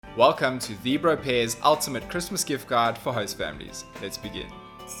Welcome to The Bro Pair's ultimate Christmas gift guide for host families. Let's begin.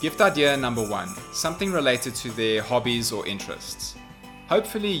 Gift idea number 1, something related to their hobbies or interests.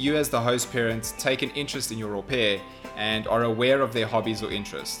 Hopefully you as the host parent take an interest in your au pair and are aware of their hobbies or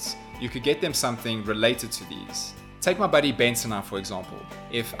interests. You could get them something related to these. Take my buddy Benson for example.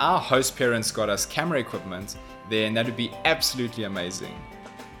 If our host parents got us camera equipment, then that would be absolutely amazing.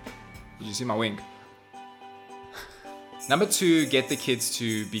 Did you see my wink? Number 2, get the kids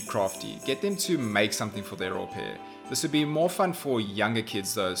to be crafty. Get them to make something for their au pair. This would be more fun for younger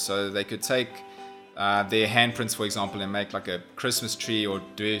kids though, so they could take their handprints for example and make like a Christmas tree or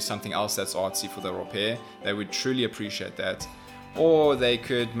do something else that's artsy for their au pair. They would truly appreciate that. Or they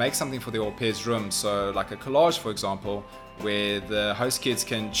could make something for their au pair's room, so like a collage for example, where the host kids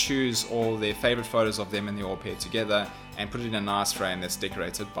can choose all their favorite photos of them and the au pair together and put it in a nice frame that's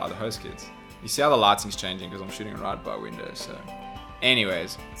decorated by the host kids. You see how the lighting's changing because I'm shooting right by a window, so.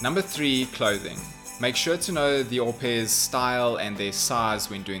 Anyways, number 3, clothing. Make sure to know the au pair's style and their size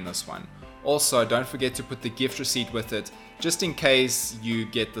when doing this one. Also, don't forget to put the gift receipt with it, just in case you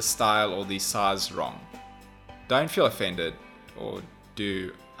get the style or the size wrong. Don't feel offended, or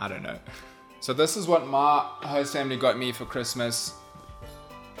do, I don't know. So this is what my host family got me for Christmas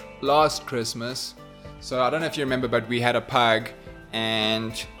last Christmas. So I don't know if you remember, but we had a pug.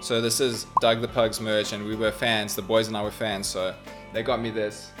 And so this is Doug the Pug's merch, and we were fans, the boys and I were fans, so they got me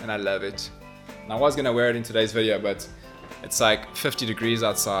this and I love it. And I was gonna wear it in today's video, but it's like 50 degrees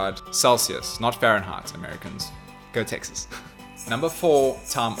outside, Celsius, not Fahrenheit, Americans. Go Texas. Number 4,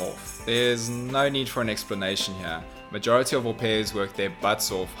 time off. There's no need for an explanation here. Majority of au pairs work their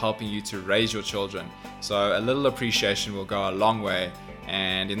butts off helping you to raise your children, so a little appreciation will go a long way,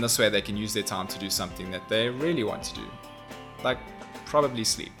 and in this way they can use their time to do something that they really want to do. Like probably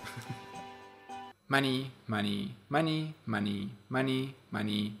sleep. Money, money, money, money, money,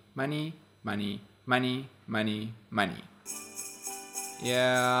 money, money, money, money, money, money.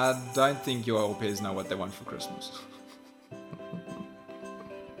 Yeah, I don't think your au pairs know what they want for Christmas.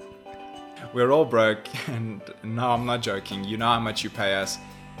 We're all broke, and no, I'm not joking. You know how much you pay us,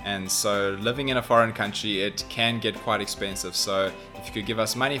 and so living in a foreign country, it can get quite expensive. So if you could give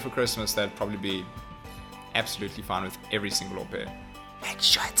us money for Christmas, that'd probably be absolutely fine with every single au pair. Make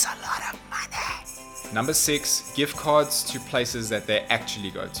sure it's a lot of money. Number 6, gift cards to places that they actually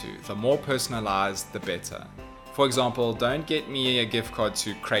go to. The more personalized, the better. For example, don't get me a gift card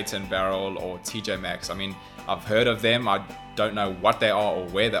to Crate and Barrel or TJ Maxx. I mean, I've heard of them. I don't know what they are or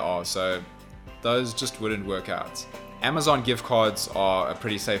where they are, so those just wouldn't work out. Amazon gift cards are a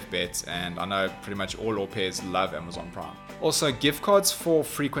pretty safe bet, and I know pretty much all au pairs love Amazon Prime. Also, gift cards for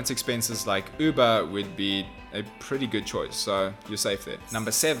frequent expenses like Uber would be a pretty good choice, so you're safe there.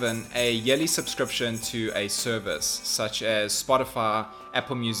 Number 7, a yearly subscription to a service such as Spotify,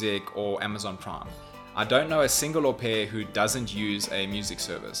 Apple Music, or Amazon Prime. I don't know a single au pair who doesn't use a music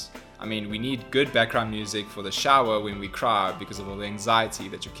service. I mean, we need good background music for the shower when we cry because of all the anxiety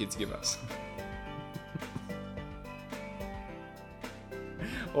that your kids give us.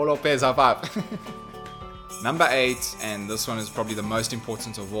 All au pairs high five. Number 8, and this one is probably the most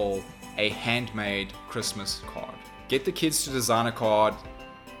important of all, a handmade Christmas card. Get the kids to design a card,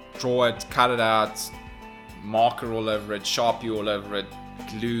 draw it, cut it out, marker all over it, Sharpie all over it,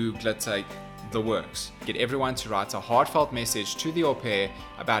 glue, glitter, the works. Get everyone to write a heartfelt message to the au pair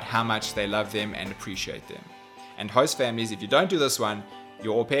about how much they love them and appreciate them. And host families, if you don't do this one,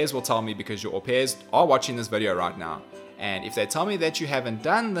 your au pairs will tell me, because your au pairs are watching this video right now. And if they tell me that you haven't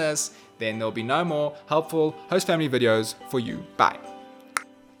done this, then there'll be no more helpful host family videos for you. Bye.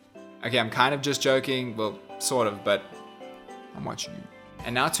 Okay, I'm kind of just joking, well, sort of, but I'm watching you.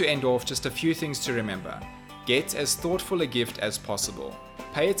 And now to end off, just a few things to remember. Get as thoughtful a gift as possible.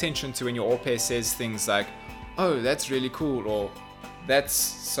 Pay attention to when your au pair says things like, oh, that's really cool, or that's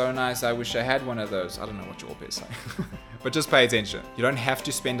so nice, I wish I had one of those. I don't know what your au pairs say. But just pay attention. You don't have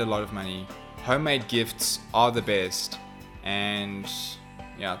to spend a lot of money. Homemade gifts are the best. And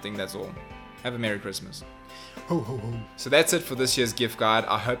yeah, I think that's all. Have a Merry Christmas. Ho, ho, ho. So that's it for this year's gift guide.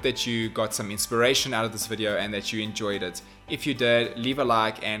 I hope that you got some inspiration out of this video and that you enjoyed it. If you did, leave a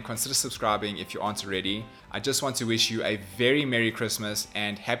like and consider subscribing if you aren't already. I just want to wish you a very Merry Christmas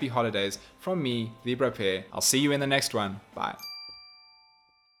and Happy Holidays from me, The Bro Pair. I'll see you in the next one. Bye.